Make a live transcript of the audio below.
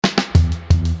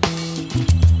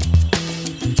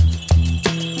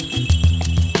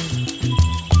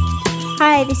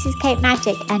Hi, this is Kate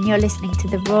Magic, and you're listening to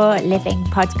the Raw Living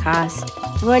podcast.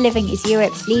 Raw Living is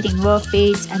Europe's leading raw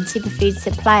foods and superfood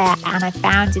supplier, and I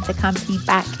founded the company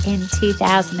back in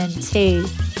 2002.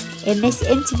 In this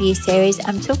interview series,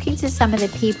 I'm talking to some of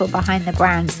the people behind the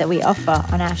brands that we offer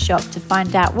on our shop to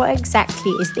find out what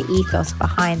exactly is the ethos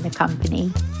behind the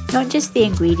company. Not just the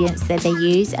ingredients that they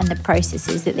use and the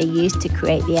processes that they use to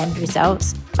create the end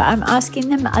results, but I'm asking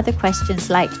them other questions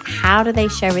like how do they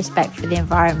show respect for the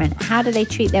environment, how do they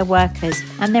treat their workers,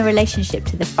 and their relationship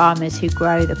to the farmers who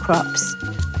grow the crops.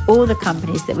 All the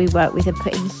companies that we work with are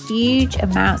putting huge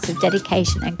amounts of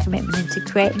dedication and commitment into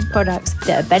creating products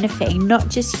that are benefiting not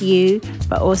just you,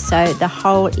 but also the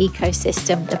whole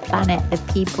ecosystem, the planet, the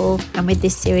people. And with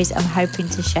this series, I'm hoping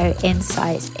to show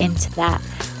insights into that.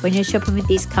 When you're shopping with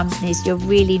these companies, you're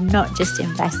really not just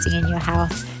investing in your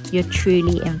health, you're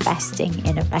truly investing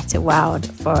in a better world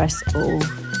for us all.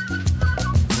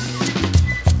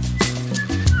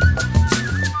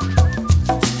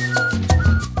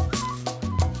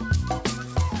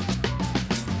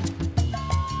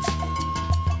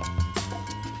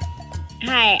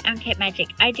 Hi, I'm Kate Magic.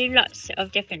 I do lots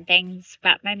of different things,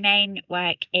 but my main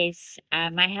work is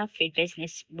my health food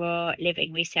business, Raw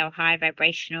Living. We sell high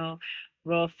vibrational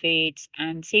raw foods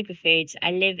and superfoods. I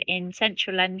live in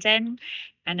central London,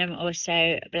 and I'm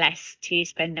also blessed to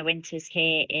spend the winters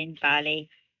here in Bali.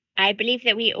 I believe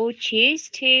that we all choose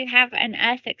to have an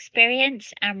earth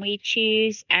experience, and we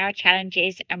choose our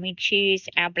challenges and we choose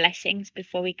our blessings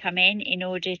before we come in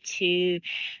order to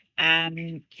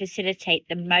facilitate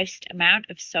the most amount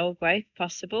of soul growth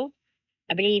possible.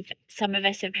 I believe some of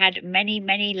us have had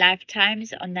many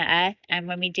lifetimes on the earth, and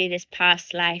when we do this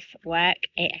past life work,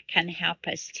 it can help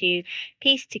us to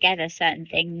piece together certain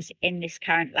things in this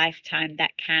current lifetime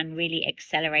that can really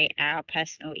accelerate our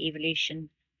personal evolution.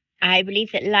 I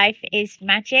believe that life is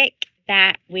magic,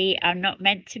 that we are not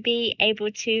meant to be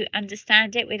able to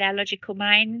understand it with our logical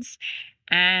minds,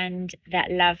 and that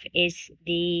love is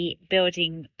the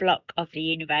building block of the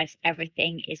universe.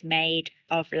 Everything is made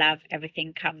of love.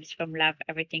 Everything comes from love.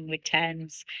 Everything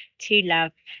returns to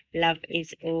love. Love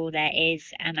is all there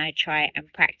is, and I try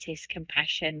and practice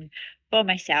compassion for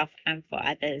myself and for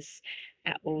others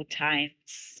at all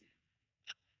times.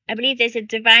 I believe there's a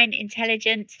divine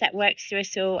intelligence that works through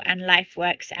us all, and life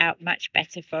works out much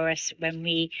better for us when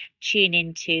we tune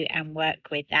into and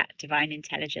work with that divine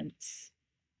intelligence.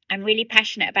 I'm really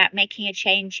passionate about making a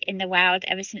change in the world.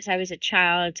 Ever since I was a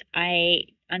child, I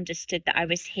understood that I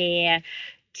was here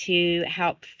to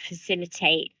help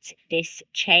facilitate this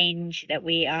change that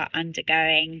we are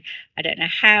undergoing. I don't know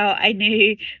how I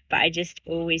knew, but I just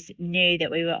always knew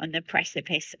that we were on the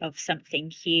precipice of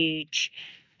something huge,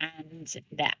 and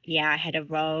that, I had a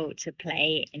role to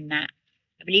play in that.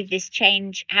 I believe this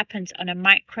change happens on a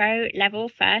micro level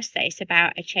first, that it's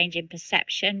about a change in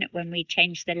perception. When we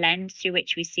change the lens through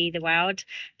which we see the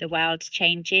world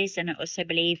changes. And I also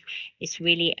believe it's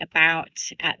really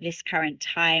about, at this current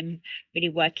time, really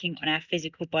working on our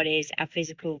physical bodies, our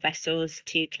physical vessels,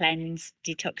 to cleanse,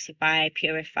 detoxify,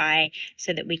 purify,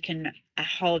 so that we can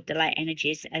hold the light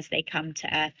energies as they come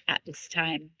to earth at this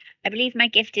time. I believe my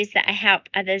gift is that I help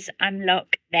others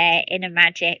unlock their inner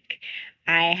magic.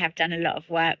 I have done a lot of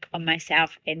work on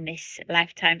myself in this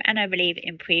lifetime, and I believe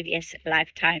in previous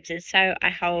lifetimes. And so I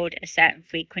hold a certain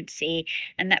frequency,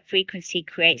 and that frequency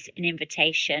creates an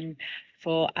invitation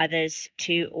for others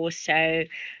to also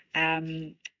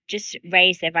just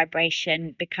raise their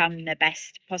vibration, become the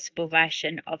best possible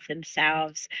version of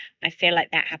themselves. I feel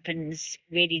like that happens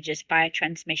really just by a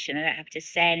transmission. I don't have to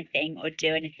say anything or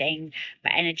do anything,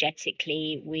 but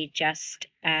energetically we just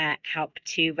help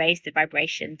to raise the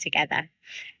vibration together.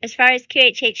 As far as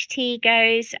QHHT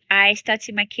goes, I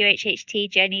started my QHHT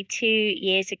journey 2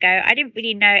 years ago. I didn't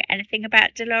really know anything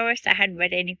about Dolores. I hadn't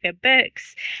read any of her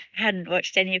books, I hadn't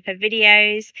watched any of her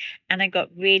videos, and I got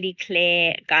really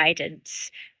clear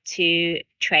guidance to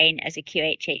train as a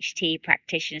QHHT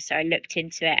practitioner. So I looked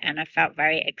into it and I felt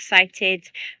very excited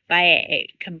by it.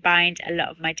 It combined a lot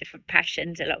of my different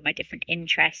passions, a lot of my different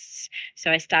interests.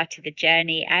 So I started the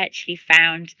journey. I actually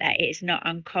found that it is not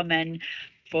uncommon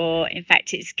in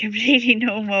fact, it's completely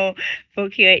normal for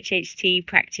QHHT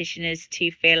practitioners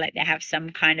to feel like they have some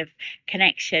kind of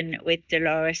connection with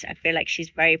Dolores. I feel like she's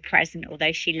very present,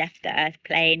 although she left the earth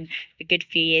plane a good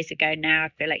few years ago now. I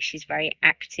feel like she's very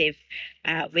active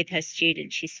with her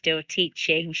students. She's still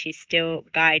teaching, she's still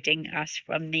guiding us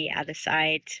from the other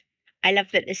side. I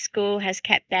love that the school has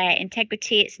kept their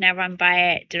integrity. It's now run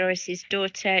by Dolores'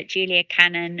 daughter, Julia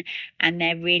Cannon, and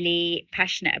they're really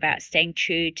passionate about staying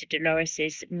true to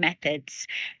Dolores' methods.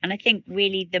 And I think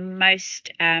really the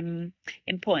most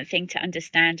important thing to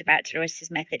understand about Dolores'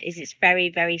 method is it's very,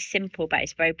 very simple, but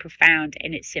it's very profound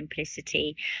in its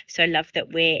simplicity. So I love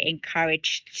that we're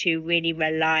encouraged to really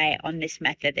rely on this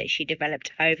method that she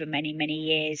developed over many, many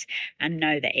years and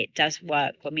know that it does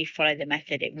work. When we follow the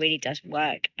method, it really does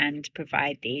work and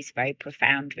provide these very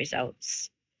profound results.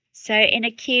 So in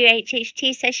a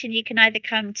QHHT session, you can either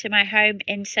come to my home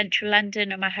in central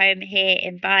London or my home here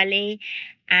in Bali.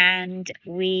 And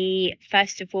we,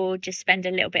 first of all, just spend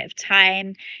a little bit of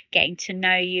time getting to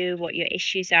know you, what your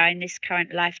issues are in this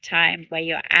current lifetime, where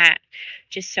you're at,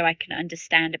 just so I can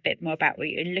understand a bit more about what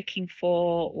you're looking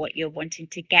for, what you're wanting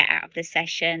to get out of the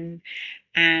session.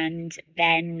 And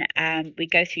then we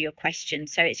go through your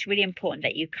questions. So it's really important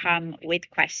that you come with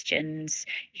questions.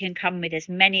 You can come with as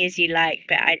many as you like,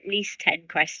 but at least 10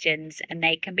 questions, and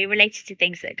they can be related to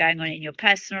things that are going on in your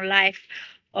personal life,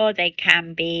 or they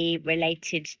can be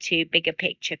related to bigger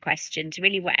picture questions,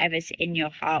 really whatever's in your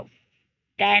heart.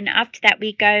 Then after that,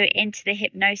 we go into the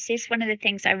hypnosis. One of the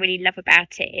things I really love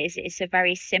about it is it's a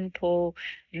very simple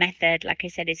method. Like I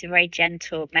said, it's a very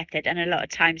gentle method. And a lot of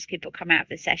times people come out of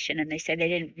the session and they say they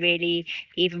didn't really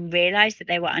even realize that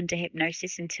they were under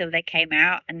hypnosis until they came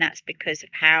out. And that's because of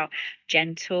how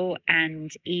gentle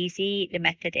and easy the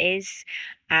method is.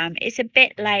 It's a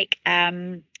bit like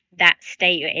that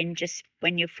state you're in just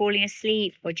when you're falling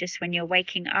asleep or just when you're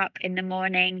waking up in the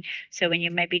morning. So when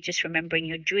you're maybe just remembering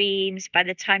your dreams, by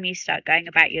the time you start going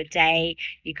about your day,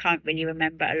 you can't really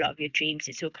remember a lot of your dreams.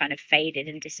 It's all kind of faded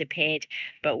and disappeared.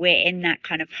 But we're in that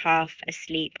kind of half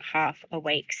asleep, half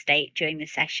awake state during the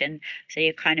session. So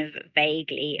you're kind of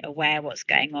vaguely aware what's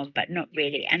going on, but not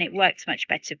really. And it works much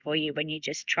better for you when you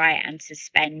just try and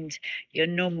suspend your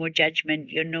normal judgment,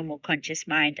 your normal conscious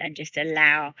mind, and just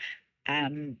allow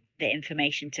the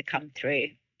information to come through.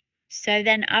 So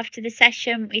then after the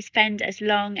session, we spend as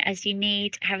long as you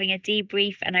need having a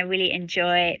debrief, and I really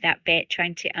enjoy that bit,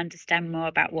 trying to understand more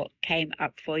about what came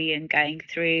up for you and going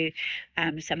through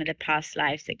some of the past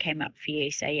lives that came up for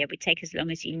you. So yeah, we take as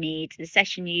long as you need. The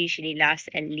session usually lasts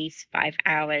at least 5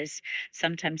 hours,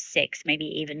 sometimes 6, maybe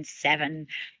even 7.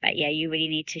 But yeah, you really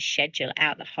need to schedule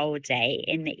out the whole day.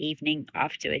 In the evening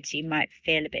afterwards, you might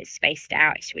feel a bit spaced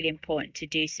out. It's really important to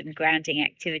do some grounding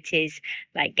activities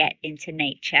like get into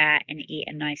nature and eat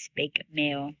a nice big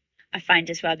meal. I find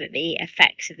as well that the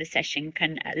effects of the session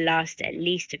can last at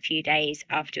least a few days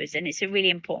afterwards. And it's a really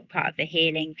important part of the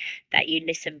healing that you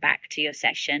listen back to your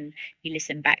session, you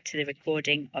listen back to the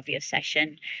recording of your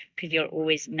session, because you'll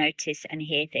always notice and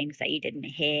hear things that you didn't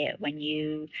hear when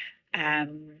you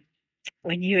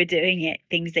were doing it,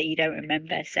 things that you don't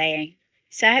remember saying.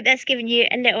 So I hope that's given you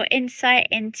a little insight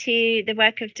into the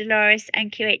work of Dolores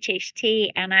and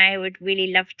QHHT, and I would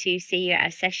really love to see you at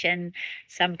a session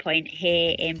some point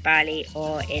here in Bali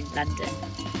or in London.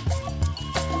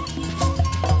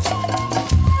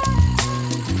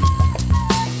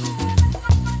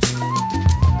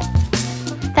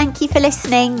 Thank you for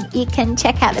listening. You can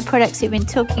check out the products we've been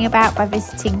talking about by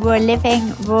visiting Raw Living,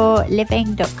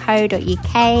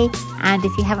 rawliving.co.uk. And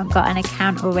if you haven't got an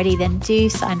account already, then do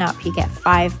sign up. You get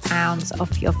 £5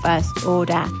 off your first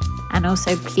order. And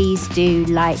also please do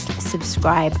like,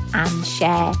 subscribe and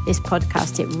share this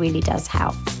podcast. It really does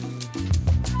help.